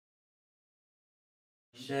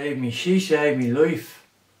She saved me life.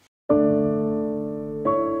 Well,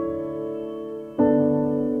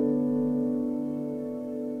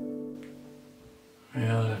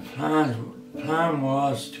 the plan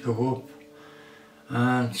was to go up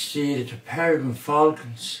and see the peregrine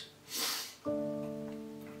falcons.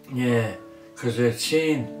 Yeah, because I'd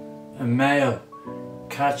seen a male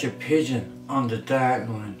catch a pigeon on the dark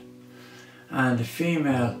line, and the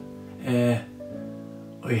female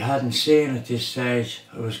I hadn't seen at this stage.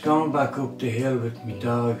 I was going back up the hill with my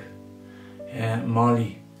dog,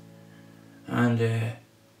 Molly, and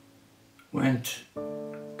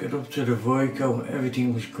got up to the Vico.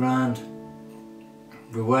 Everything was grand.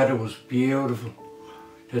 The weather was beautiful.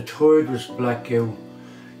 The tide was black out.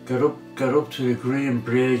 Got up to the green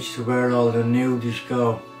bridge to where all the nudies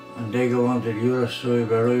go, and they go on to the other side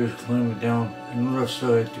where I was climbing down another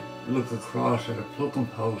side to look across at a plucking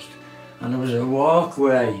post. And there was a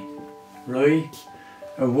walkway, right?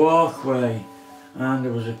 A walkway, and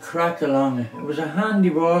there was a crack along it. It was a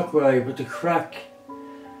handy walkway with the crack.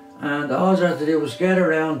 And all I had to do was get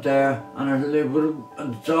around there, and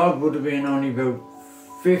the dog would have been only about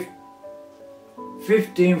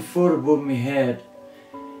 15 foot above my head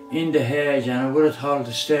in the hedge, and I would have told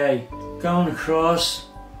to stay. Going across,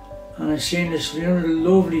 and I seen this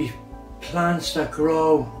lovely plants that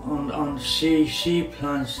grow on the sea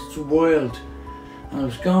plants. It's wild. And I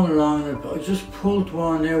was going along, and I just pulled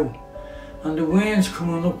one out, and the wind's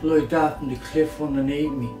coming up like that from the cliff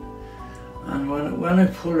underneath me. And when I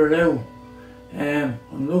pull it out,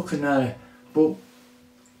 I'm looking at it, but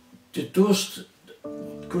the dust,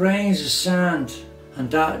 grains of sand,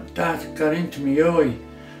 and that got into my eye.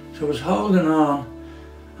 So I was holding on,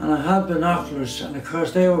 and I had binoculars, and of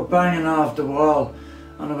course they were banging off the wall.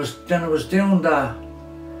 And I was doing that,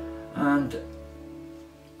 and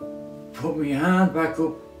put my hand back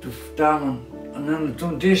up to that one, and then I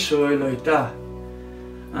done this side like that,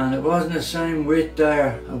 and it wasn't the same width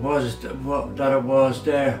there that it was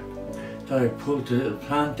there that I pulled the little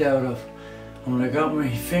plant out of. And when I got my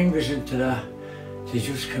fingers into that, they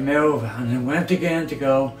just came over, and then went again to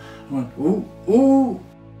go. I went ooh ooh.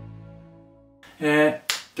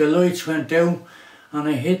 The lights went out, and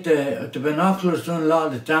I hit the binoculars, done a lot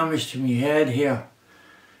of the damage to my head here.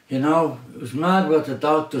 You know, it was mad what the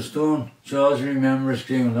doctor's done. George remembers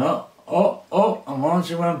going, oh, and once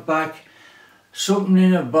I went back, something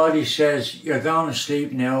in the body says, you're going to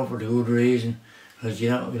sleep now for the good reason, because we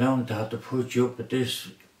don't have to put you up at this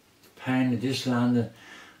pain of this landing.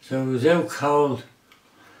 So it was out cold.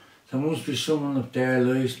 There must be someone up there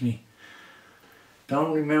losing me.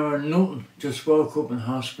 Don't remember nothing, just woke up in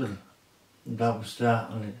hospital. That was that.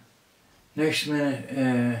 And next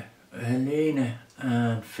minute, Helena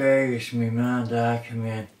and Fergus, my man and dad, came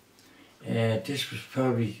in. This was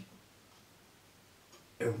probably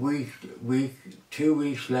a week, 2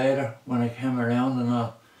 weeks later when I came around and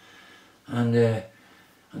all. And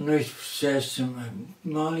I says to him,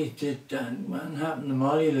 Molly, what happened to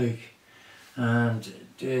Molly, like? And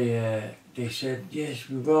they said, yes,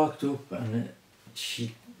 we walked up, and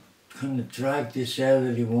she kind of dragged this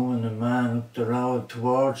elderly woman and man up the road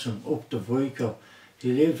towards him, up the Vico.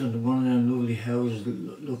 He lived in one of them lovely houses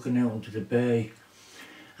looking out into the bay.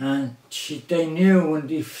 And they knew, when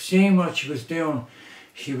they seen what she was doing,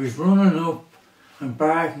 she was running up and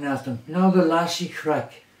barking at them. You know the lassie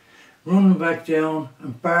crack? Running back down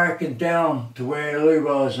and barking down to where I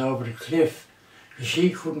was over the cliff. Because she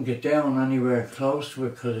couldn't get down anywhere close to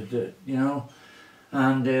it because of the, you know.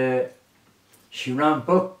 And she ran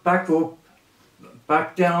back up,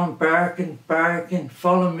 back down, barking,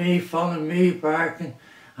 follow me, barking.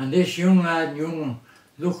 And this young one,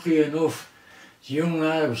 luckily enough, the young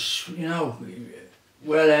lad was, you know,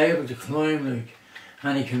 well able to climb, like,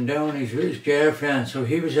 and he came down, he's with his girlfriend, so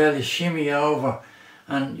he was able to shimmy over,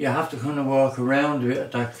 and you have to kind of walk around it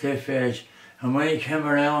at that cliff edge. And when he came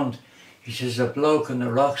around, he says, a bloke on the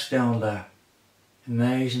rocks down there.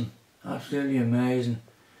 Amazing, absolutely amazing.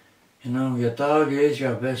 You know, your dog is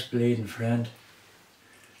your best bleeding friend.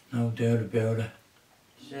 No doubt about it.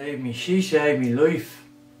 She saved me life.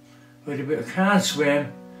 I can't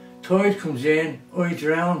swim. Tide comes in, I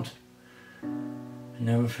drowned. I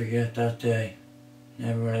never forget that day.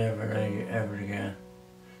 Never, ever again.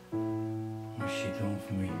 What's she done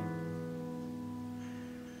for me?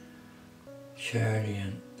 Charlie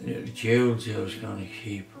and little Jules I was going to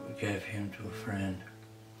keep. I gave him to a friend.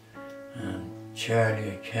 And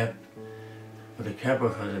Charlie I kept. But I kept her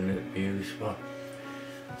because of a little beauty spot.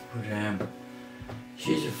 But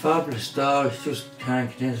she's a fabulous dog, she just can't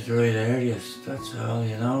get into the right areas, that's all,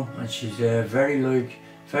 you know. And she's very like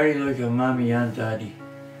her mommy and daddy.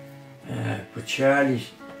 But Charlie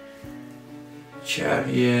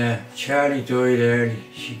died early.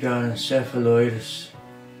 She got encephalitis.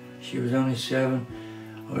 She was only 7.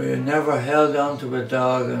 I never held on to a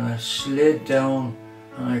dog, and I slid down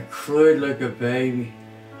and I cried like a baby.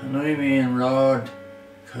 And I mean roared,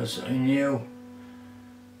 because I knew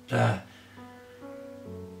that,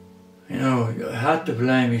 you know, I had to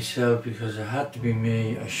blame myself because it had to be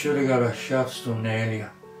me. I should have got her shots done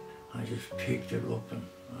earlier. I just picked it up and,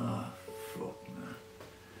 fuck man.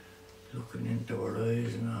 Looking into her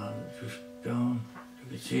eyes and all, just gone. You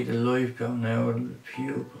could see the life going out of the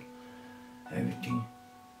pupil. Everything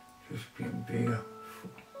just getting bigger.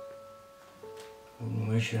 Wouldn't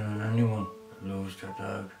wish it on anyone to lose their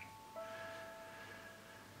dog.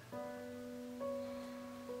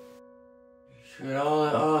 She had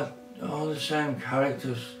all the same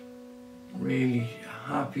characters, really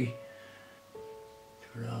happy.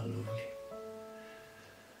 They were all lovely.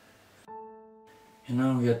 You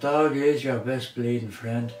know, your dog is your best bleeding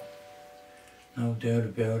friend, no doubt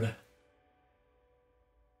about it.